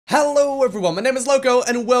Hello everyone, my name is Lowko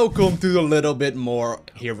and welcome to a little bit more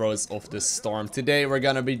Heroes of the Storm. Today we're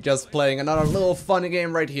gonna be just playing another little fun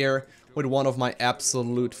game right here with one of my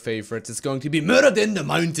absolute favorites. It's going to be Muradin the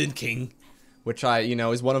Mountain King, which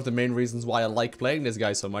is one of the main reasons why I like playing this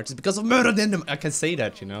guy so much. It's because of Muradin. I can say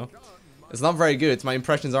that, It's not very good, my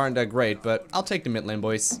impressions aren't that great, but I'll take the mid lane,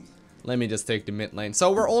 boys. Let me just take the mid lane.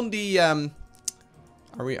 So we're on the,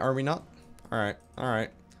 are we not? Alright.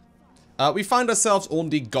 We find ourselves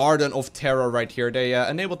on the Garden of Terror right here. They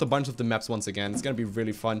enabled a bunch of the maps once again. It's gonna be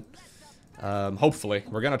really fun. Hopefully.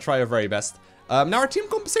 We're gonna try our very best. Now our team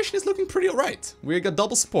composition is looking pretty alright. We got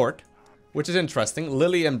double support, which is interesting.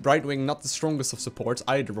 Lily and Brightwing, not the strongest of supports,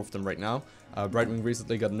 either of them right now. Brightwing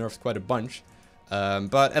recently got nerfed quite a bunch.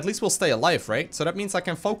 But at least we'll stay alive, right? So that means I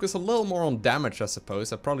can focus a little more on damage, I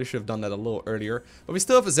suppose. I probably should have done that a little earlier. But we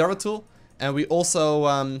still have a Zeratul. And we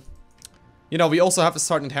also, we also have a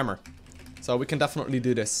Sergeant Hammer. So we can definitely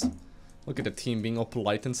do this. Look at the team being all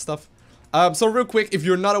polite and stuff. So real quick, if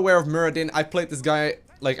you're not aware of Muradin, I played this guy,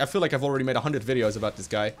 I feel like I've already made 100 videos about this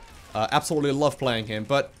guy. Absolutely love playing him.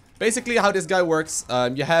 But basically how this guy works,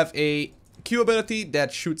 you have a Q ability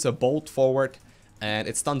that shoots a bolt forward. And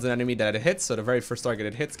it stuns an enemy that it hits. So the very first target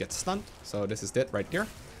it hits gets stunned. So this is it right here.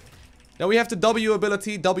 Now we have the W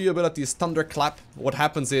ability. W ability is Thunderclap. What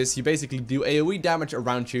happens is you basically do AoE damage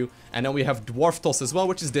around you. And then we have Dwarf Toss as well,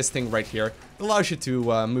 which is this thing right here. It allows you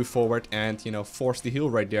to move forward and, force the heal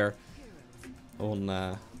right there on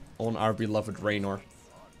our beloved Raynor.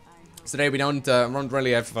 So today we don't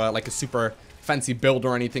really have like a super fancy build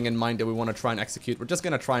or anything in mind that we want to try and execute. We're just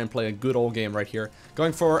going to try and play a good old game right here.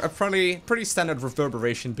 Going for a pretty standard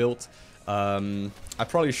reverberation build. I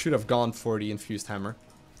probably should have gone for the infused hammer.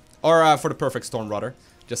 Or for the perfect storm, rather.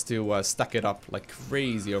 Just to stack it up like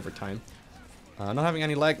crazy over time. Not having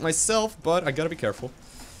any lag myself, but I gotta be careful.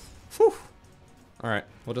 Whew. Alright,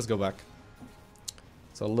 we'll just go back.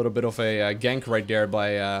 So a little bit of a gank right there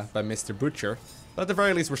by Mr. Butcher. But at the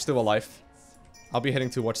very least, we're still alive. I'll be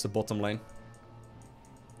heading towards the bottom lane.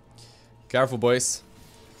 Careful, boys.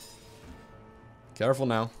 Careful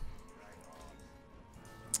now.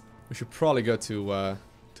 We should probably go to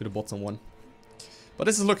the bottom one. But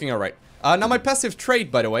this is looking alright. Now my passive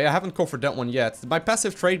trait, by the way, I haven't covered that one yet. My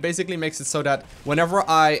passive trait basically makes it so that whenever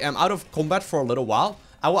I am out of combat for a little while,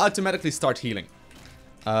 I will automatically start healing.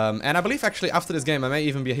 And I believe actually after this game I may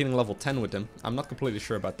even be healing level 10 with him. I'm not completely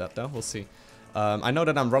sure about that though, we'll see. I know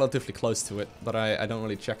that I'm relatively close to it, but I don't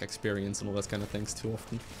really check experience and all those kind of things too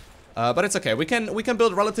often. But it's okay. We can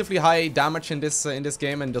build relatively high damage in this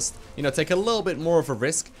game and just take a little bit more of a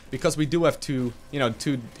risk because we do have two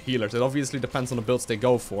healers. It obviously depends on the builds they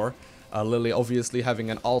go for. Lily obviously having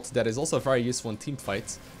an ult that is also very useful in team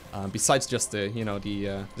fights, besides just the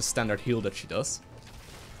the standard heal that she does.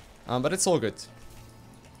 But it's all good.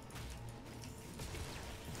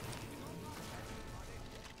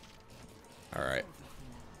 All right.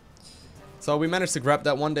 So we managed to grab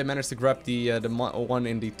that one. They managed to grab the one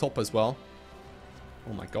in the top as well.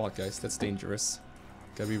 Oh my god, guys, that's dangerous.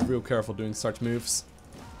 Gotta be real careful doing such moves.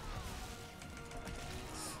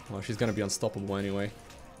 Well, she's gonna be unstoppable anyway.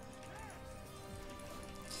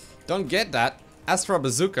 Don't get that. Astra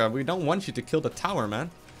Bazooka, we don't want you to kill the tower, man.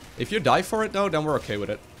 If you die for it, though, then we're okay with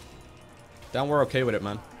it. Then we're okay with it,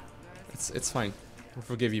 man. It's fine. We'll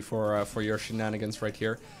forgive you for your shenanigans right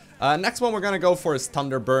here. Next one we're gonna go for is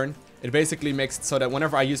Thunder Burn. It basically makes it so that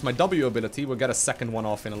whenever I use my W ability, we'll get a second one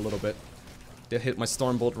off in a little bit. Did hit my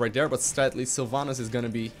Stormbolt right there, but sadly Sylvanas is gonna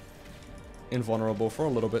be invulnerable for a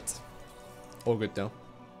little bit. All good though.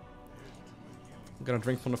 I'm gonna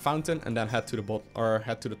drink from the fountain and then head to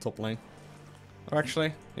the top lane. Or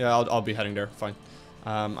actually, yeah, I'll be heading there. Fine.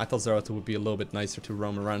 I thought Zeratul would be a little bit nicer to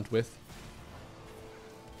roam around with.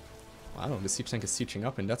 Wow, the siege tank is sieging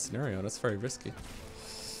up in that scenario. That's very risky.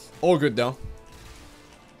 All good though.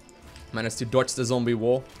 Managed to dodge the zombie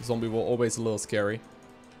wall. Zombie wall always a little scary.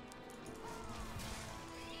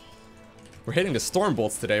 We're hitting the storm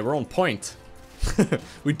bolts today. We're on point.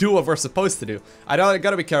 We do what we're supposed to do. I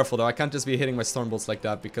gotta be careful though. I can't just be hitting my storm bolts like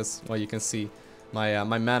that because, well, you can see my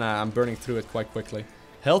mana. I'm burning through it quite quickly.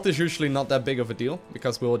 Health is usually not that big of a deal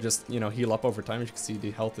because we'll just heal up over time. As you can see,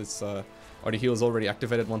 the health is or the heal is already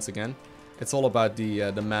activated once again. It's all about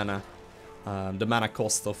the mana. The mana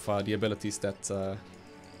cost of the abilities that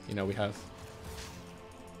we have.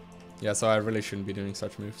 Yeah, so I really shouldn't be doing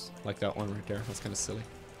such moves like that one right there. That's kind of silly.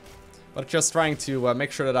 But just trying to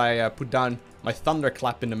make sure that I put down my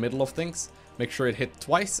Thunderclap in the middle of things. Make sure it hit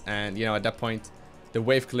twice, and at that point, the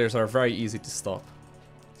wave clears are very easy to stop.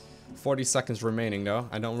 40 seconds remaining though.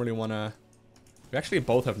 I don't really want to... We actually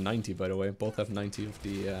both have 90, by the way. Both have 90 of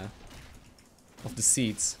the of the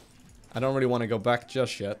seeds. I don't really want to go back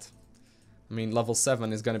just yet. I mean, level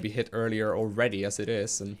 7 is going to be hit earlier already as it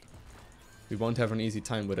is, and we won't have an easy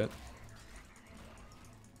time with it.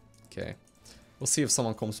 Okay. We'll see if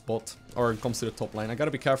someone comes bot, or comes to the top lane. I gotta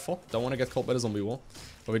be careful. Don't want to get caught by the zombie wall.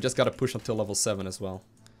 But we just gotta push until level 7 as well.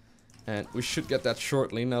 And we should get that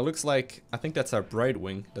shortly. Now, looks like, I think that's our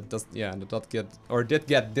Brightwing. That does, yeah, that did get, or did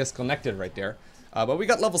get disconnected right there. But we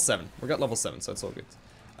got level 7. We got level 7, so it's all good.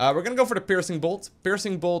 We're gonna go for the Piercing Bolt.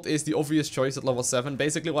 Piercing Bolt is the obvious choice at level 7.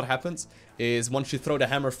 Basically what happens is once you throw the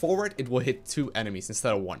hammer forward, it will hit 2 enemies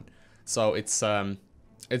instead of 1. So it's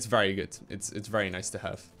very good. It's very nice to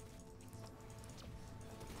have.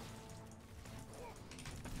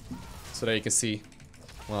 So there you can see,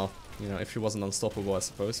 well, you know, if she wasn't unstoppable, I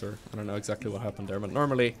suppose, or I don't know exactly what happened there, but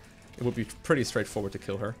normally it would be pretty straightforward to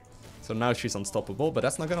kill her. So now she's unstoppable, but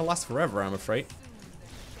that's not gonna last forever, I'm afraid.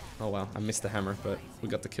 Oh wow, I missed the hammer, but we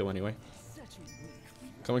got the kill anyway.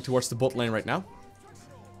 Coming towards the bot lane right now.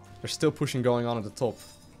 There's still pushing going on at the top.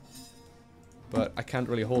 But I can't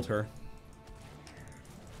really hold her.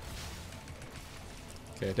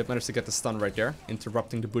 Okay, I did manage to get the stun right there,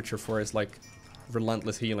 interrupting the butcher for his, like,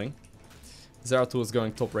 relentless healing. Zeratul is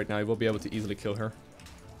going top right now, he will be able to easily kill her.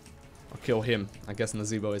 Or kill him. I guess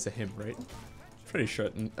Nazeebo is a him, right? Pretty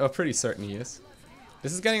certain he is.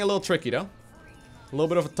 This is getting a little tricky though. A little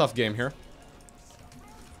bit of a tough game here.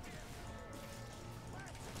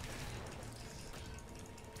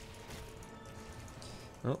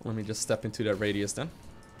 Well, let me just step into that radius then.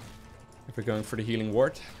 If we're going for the healing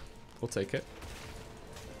ward, we'll take it.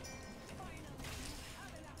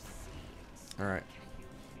 Alright.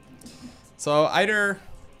 So either...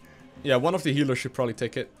 yeah, one of the healers should probably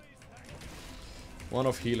take it. One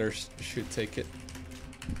of healers should take it.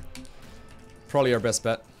 Probably our best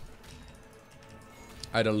bet.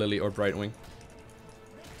 Either Lily or Brightwing.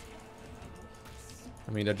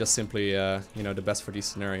 I mean, they're just simply, you know, the best for these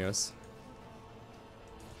scenarios.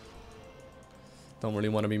 Don't really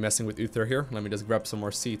want to be messing with Uther here. Let me just grab some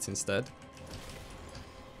more seeds instead.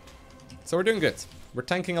 So we're doing good. We're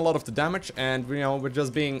tanking a lot of the damage, and, you know, we're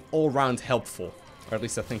just being all-round helpful. Or at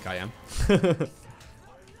least I think I am.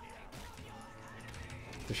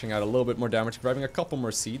 Dishing out a little bit more damage, grabbing a couple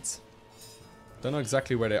more seeds. Don't know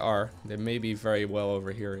exactly where they are. They may be very well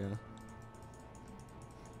over here, yeah.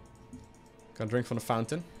 Gonna drink from the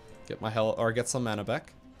fountain. Get my health, or get some mana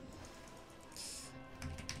back.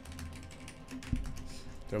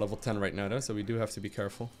 They're level 10 right now though, so we do have to be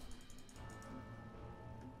careful.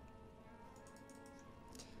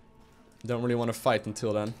 Don't really want to fight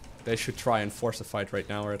until then. They should try and force a fight right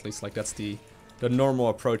now, or at least like that's the normal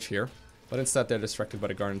approach here. But instead they're distracted by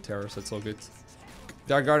the Garden Terror, so it's all good.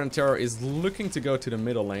 Our Garden Terror is looking to go to the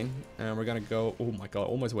middle lane, and we're gonna go... oh my god,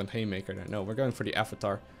 almost went Haymaker there. No, we're going for the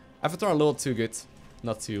Avatar. Avatar a little too good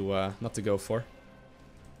not to go for.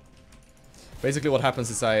 Basically what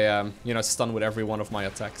happens is I, you know, stun with every one of my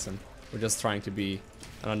attacks, and we're just trying to be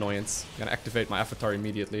an annoyance. I'm gonna activate my Avatar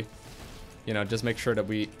immediately. You know, just make sure that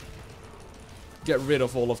we get rid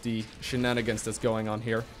of all of the shenanigans that's going on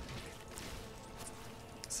here.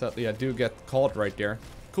 Sadly, I do get caught right there.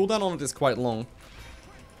 Cooldown on it is quite long.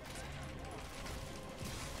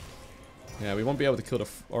 Yeah, we won't be able to kill the...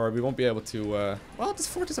 or we won't be able to... well, this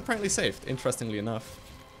fort is apparently saved, interestingly enough.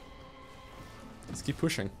 Just keep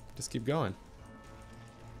pushing. Just keep going.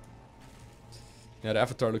 Yeah, the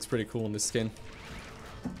Avatar looks pretty cool in this skin.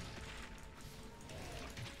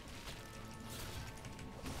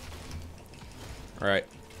 Alright.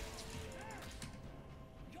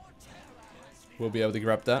 We'll be able to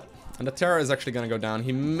grab that. And the Terror is actually going to go down.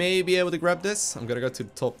 He may be able to grab this. I'm going to go to the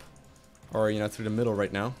top. Or, you know, through the middle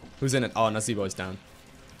right now. Who's in it? Oh, Nazeebo is down.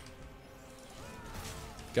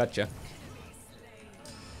 Gotcha.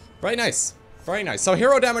 Very nice. Very nice. So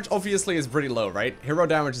hero damage obviously is pretty low, right? Hero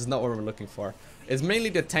damage is not what we're looking for. It's mainly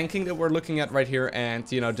the tanking that we're looking at right here, and,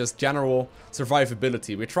 you know, just general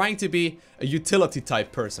survivability. We're trying to be a utility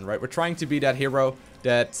type person, right? We're trying to be that hero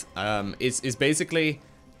that is basically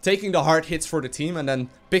taking the hard hits for the team and then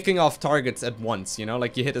picking off targets at once, you know?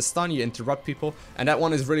 Like, you hit a stun, you interrupt people, and that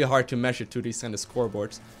one is really hard to measure to these kind of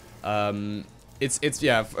scoreboards.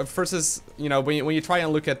 Yeah, versus, you know, when you try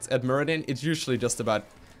and look at Muradin, it's usually just about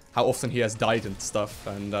how often he has died and stuff,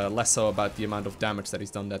 and less so about the amount of damage that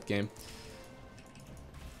he's done that game.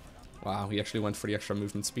 Wow, he actually went for the extra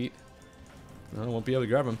movement speed. No, I won't be able to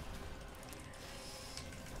grab him.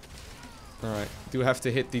 Alright, do have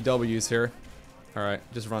to hit the W's here. Alright,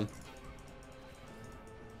 just run.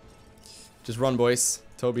 Just run, boys.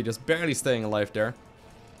 Toby just barely staying alive there.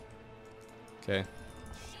 Okay.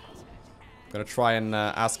 Gonna try and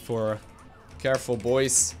ask for... careful,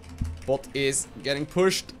 boys. Bot is getting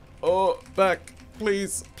pushed. Oh, back.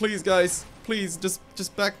 Please, please, guys. Please,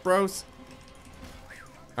 just back, bros.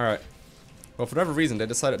 Alright. Well, for whatever reason, they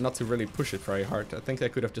decided not to really push it very hard. I think they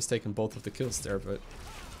could have just taken both of the kills there, but...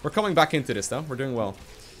 We're coming back into this, though. We're doing well.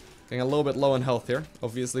 Getting a little bit low in health here.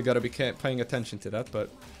 Obviously, gotta be paying attention to that, but...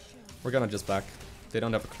 We're gonna just back. They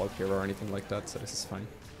don't have a cloak here or anything like that, so this is fine.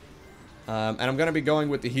 And I'm gonna be going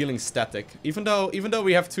with the healing static. Even though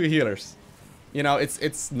we have 2 healers. You know,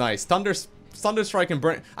 it's nice. Thunderstrike and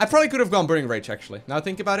Burn... I probably could have gone Burning Rage, actually. Now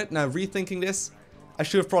think about it. Now rethinking this, I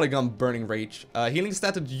should have probably gone Burning Rage. Healing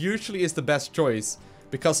static usually is the best choice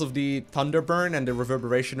because of the Thunder Burn and the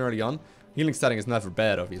reverberation early on. Healing static is never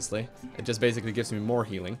bad, obviously. It just basically gives me more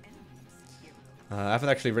healing. I haven't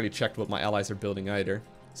actually really checked what my allies are building either.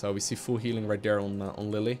 So we see full healing right there on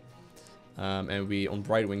Lily. And we, on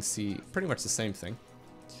Brightwing, see pretty much the same thing.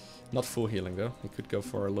 Not full healing, though. We could go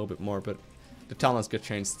for a little bit more, but the talents get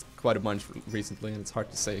changed quite a bunch recently, and it's hard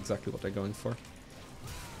to say exactly what they're going for.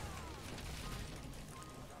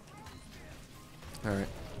 Alright.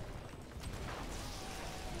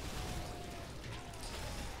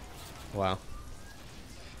 Wow.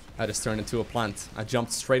 I just turned into a plant. I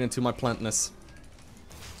jumped straight into my plantness.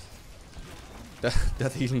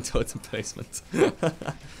 That healing totem placement.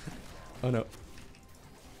 Oh no.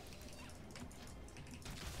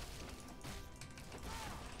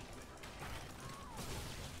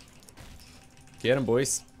 Get him,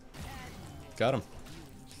 boys. Got him.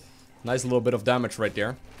 Nice little bit of damage right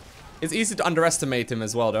there. It's easy to underestimate him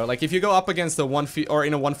as well, though. Like, if you go up against a 1v... Or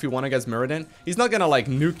in a 1v1 against Muradin, he's not gonna, like,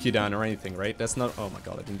 nuke you down or anything, right? That's not... Oh my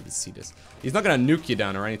god, I didn't even see this. He's not gonna nuke you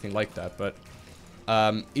down or anything like that, but...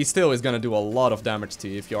 he still is gonna do a lot of damage to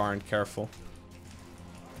you if you aren't careful.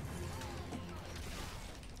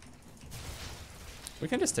 We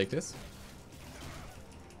can just take this.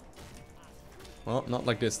 Well, not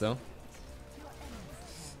like this, though.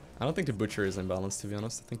 I don't think the Butcher is imbalanced, to be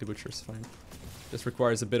honest. I think the Butcher is fine. Just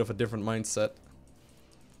requires a bit of a different mindset.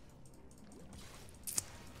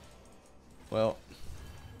 Well.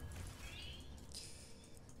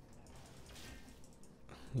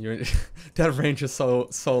 That range is so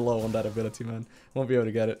low on that ability, man. Won't be able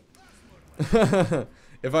to get it.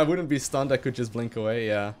 If I wouldn't be stunned, I could just blink away.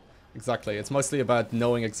 Yeah, exactly. It's mostly about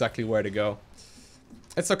knowing exactly where to go.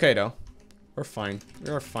 It's okay, though. We're fine.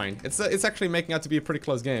 We're fine. It's actually making out to be a pretty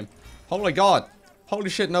close game. Holy god. Holy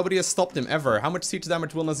shit, nobody has stopped him ever. How much siege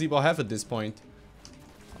damage will Nazeebo have at this point?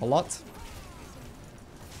 A lot?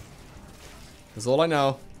 That's all I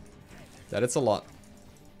know. That it's a lot.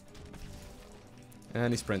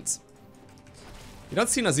 And he sprints. You don't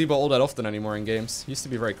see Nazeebo all that often anymore in games. Used to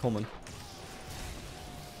be very common.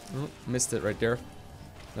 Oh, missed it right there.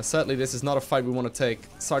 Now sadly this is not a fight we want to take.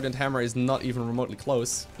 Sergeant Hammer is not even remotely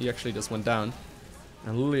close. He actually just went down.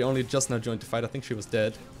 And Lily only just now joined the fight. I think she was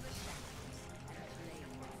dead.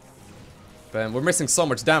 But we're missing so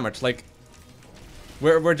much damage. Like,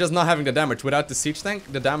 we're just not having the damage. Without the siege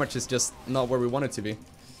tank, the damage is just not where we want it to be.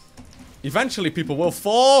 Eventually people will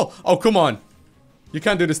fall. Oh, come on. You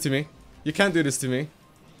can't do this to me. You can't do this to me.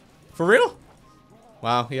 For real?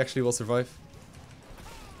 Wow, he actually will survive.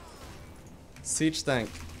 Siege tank.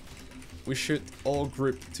 We should all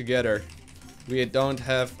group together. We don't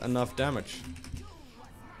have enough damage.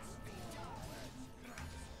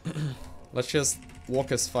 Let's just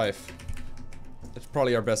walk as 5. That's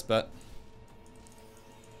probably our best bet.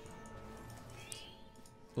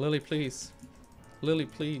 Lily, please. Lily,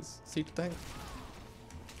 please. Siege tank.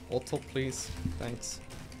 All top, please. Thanks.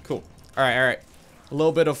 Cool. All right, all right. A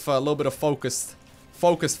little bit of focused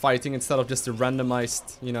fighting instead of just the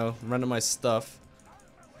randomized, you know, randomized stuff.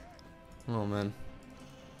 Oh man,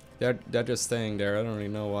 they're just staying there. I don't really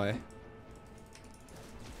know why.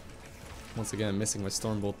 Once again, missing my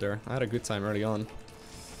Stormbolt there. I had a good time early on.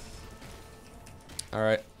 All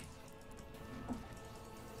right.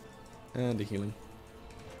 And the healing.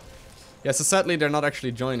 Yeah, so sadly they're not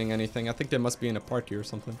actually joining anything. I think they must be in a party or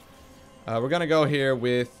something. We're gonna go here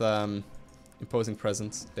with Imposing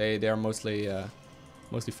Presence. They are mostly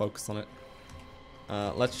focused on it.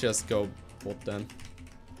 Let's just go bot then.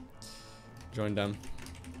 Join them.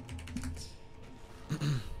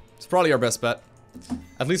 It's probably our best bet.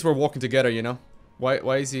 At least we're walking together, you know. Why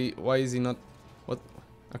is he not? What?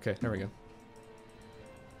 Okay, there we go.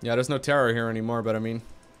 Yeah, there's no terror here anymore, but I mean,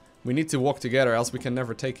 we need to walk together, else we can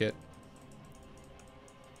never take it.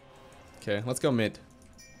 Okay, let's go mid.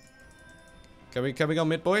 Can we go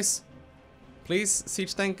mid, boys? Please,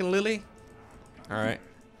 Siege Tank and Lily. All right.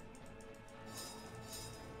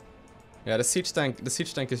 Yeah, the siege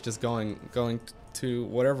tank is just going to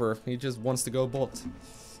whatever. He just wants to go bot.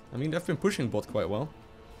 I mean, they've been pushing bot quite well.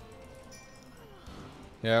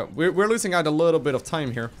 Yeah, we're losing out a little bit of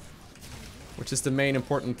time here, which is the main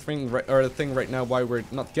important thing, or the thing right now why we're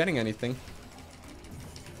not getting anything.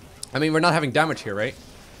 I mean, we're not having damage here, right?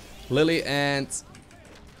 Lily and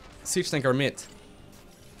Siege Tank are mid.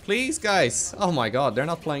 Please, guys. Oh my god, they're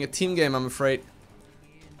not playing a team game, I'm afraid.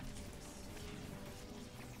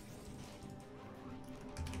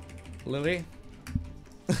 Lily?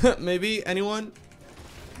 Maybe? Anyone?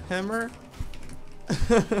 Hammer?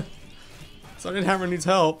 Sergeant Hammer needs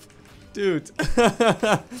help. Dude.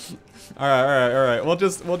 Alright. We'll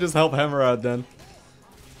just help Hammer out then.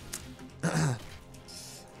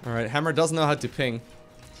 Alright, Hammer does know how to ping.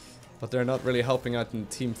 But they're not really helping out in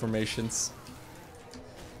team formations.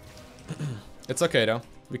 It's okay though.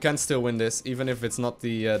 We can still win this, even if it's not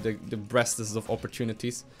the bestest of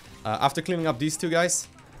opportunities. After cleaning up these two guys,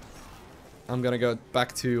 I'm gonna go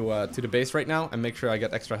back to the base right now and make sure I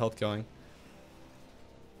get extra health going.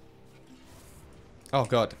 Oh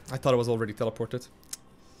god, I thought it was already teleported.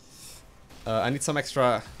 I need some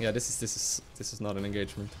extra. Yeah, this is not an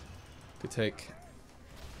engagement to take.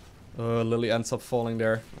 Lily ends up falling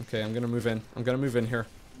there. Okay, I'm gonna move in. I'm gonna move in here.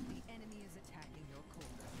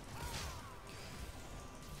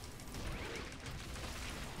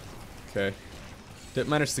 Okay. Did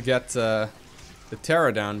manage to get the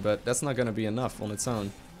Terra down, but that's not gonna be enough on its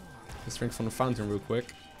own. Let's drink from the fountain real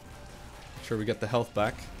quick. Make sure we get the health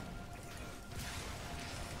back.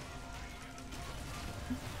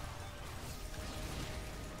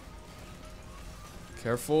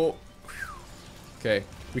 Careful. Okay.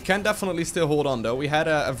 We can definitely still hold on though. We had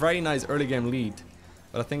a very nice early game lead.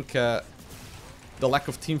 But I think the lack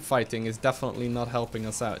of team fighting is definitely not helping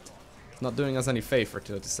us out. It's not doing us any favor,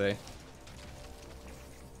 to say.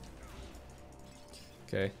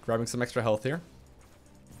 Okay, grabbing some extra health here.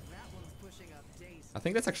 I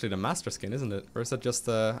think that's actually the master skin, isn't it? Or is that just,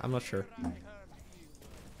 I'm not sure.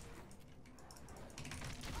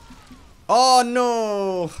 Oh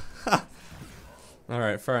no!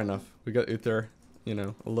 Alright, fair enough. We got Uther, you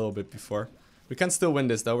know, a little bit before. We can still win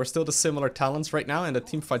this though. We're still the similar talents right now, and the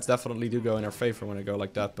team fights definitely do go in our favor when I go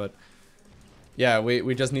like that, but yeah,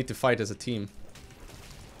 we just need to fight as a team.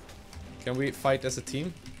 Can we fight as a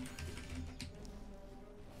team?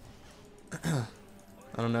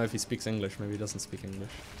 I don't know if he speaks English. Maybe he doesn't speak English.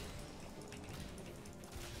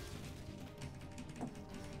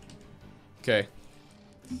 Okay.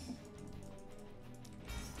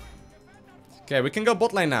 Okay, we can go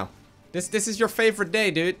bot lane now. This is your favorite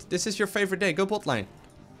day, dude. This is your favorite day. Go bot lane.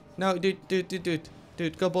 No, dude,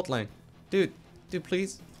 go bot lane. Dude,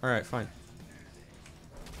 please. All right, fine.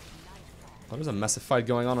 Oh, there's a massive fight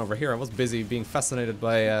going on over here. I was busy being fascinated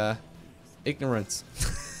by ignorance.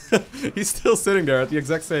 He's still sitting there at the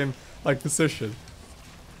exact same like position.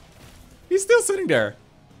 He's still sitting there.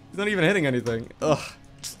 He's not even hitting anything. Ugh.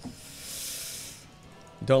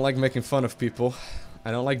 Don't like making fun of people.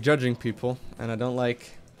 I don't like judging people, and I don't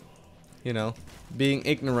like, you know, being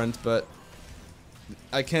ignorant, but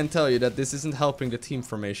I can tell you that this isn't helping the team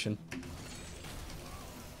formation.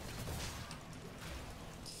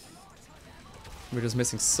 We're just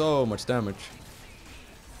missing so much damage.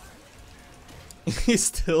 He's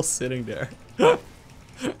still sitting there.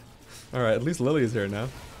 Alright, at least Lily is here now.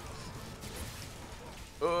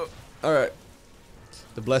 Alright.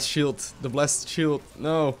 The blessed shield. The blessed shield.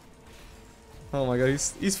 No. Oh my god,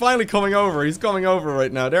 he's finally coming over. He's coming over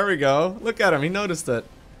right now. There we go. Look at him. He noticed it.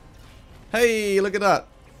 Hey, look at that.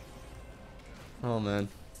 Oh man.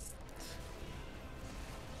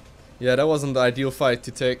 Yeah, that wasn't the ideal fight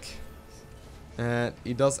to take. And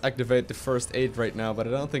he does activate the first aid right now, but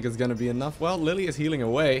I don't think it's gonna be enough. Well, Lily is healing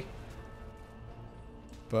away.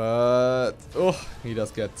 But oh, he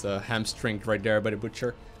does get hamstringed right there by the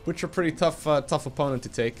Butcher. Butcher, pretty tough opponent to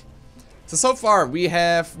take. So far we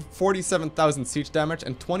have 47,000 siege damage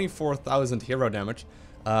and 24,000 hero damage.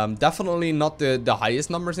 Definitely not the highest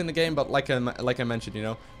numbers in the game, but like I mentioned, you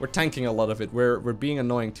know, we're tanking a lot of it. We're being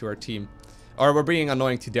annoying to our team, or we're being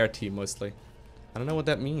annoying to their team mostly. I don't know what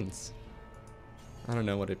that means. I don't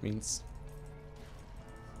know what it means.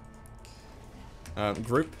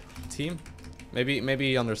 Group? Team? Maybe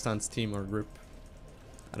he understands team or group.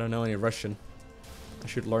 I don't know any Russian. I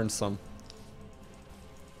should learn some.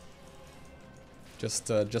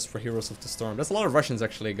 Just for Heroes of the Storm. There's a lot of Russians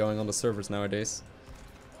actually going on the servers nowadays.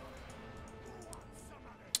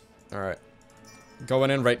 Alright.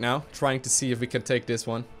 Going in right now, trying to see if we can take this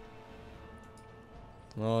one.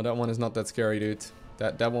 Oh, that one is not that scary, dude.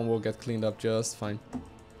 That one will get cleaned up just fine.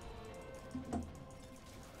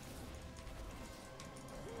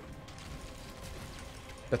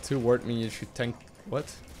 That 2 word means you should tank.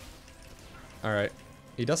 What? Alright.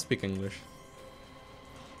 He does speak English.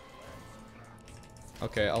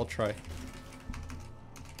 Okay, I'll try.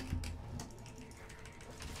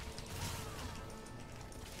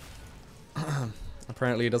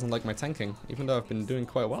 Apparently he doesn't like my tanking, even though I've been doing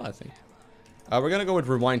quite well, I think. We're gonna go with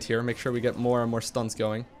rewind here, make sure we get more and more stuns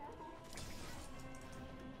going.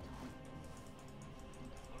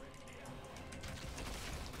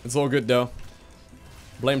 It's all good though.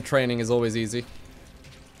 Blame training is always easy.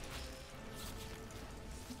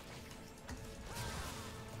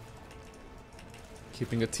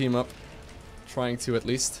 Keeping a team up. Trying to at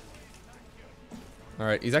least.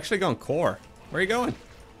 Alright, he's actually going core. Where are you going?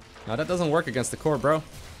 No, that doesn't work against the core, bro.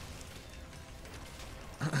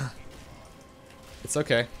 It's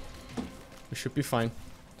okay. We should be fine.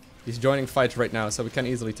 He's joining fights right now, so we can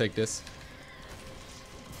easily take this.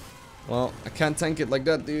 Well, I can't tank it like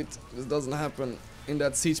that, dude. This doesn't happen in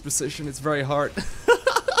that siege position. It's very hard.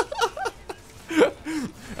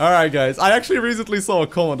 Alright, guys. I actually recently saw a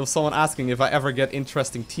comment of someone asking if I ever get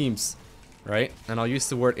interesting teams. Right? And I'll use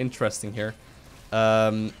the word interesting here.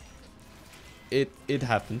 It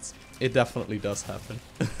happens. It definitely does happen.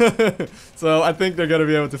 So I think they're gonna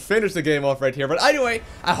be able to finish the game off right here. But anyway,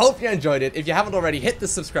 I hope you enjoyed it. If you haven't already, hit the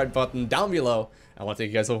subscribe button down below. I want to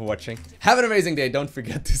thank you guys all for watching. Have an amazing day. Don't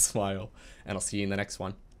forget to smile. And I'll see you in the next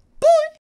one.